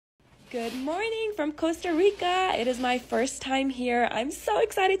Good morning from Costa Rica. It is my first time here. I'm so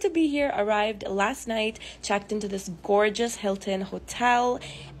excited to be here. Arrived last night, checked into this gorgeous Hilton hotel.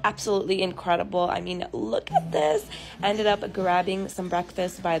 Absolutely incredible. I mean, look at this. Ended up grabbing some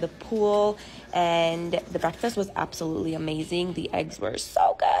breakfast by the pool, and the breakfast was absolutely amazing. The eggs were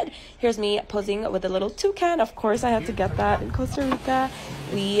so good. Here's me posing with a little toucan. Of course, I had to get that in Costa Rica.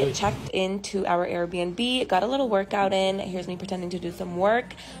 We checked into our Airbnb, got a little workout in. Here's me pretending to do some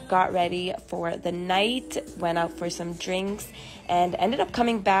work. Got ready for the night, went out for some drinks, and ended up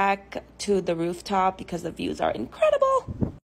coming back to the rooftop because the views are incredible.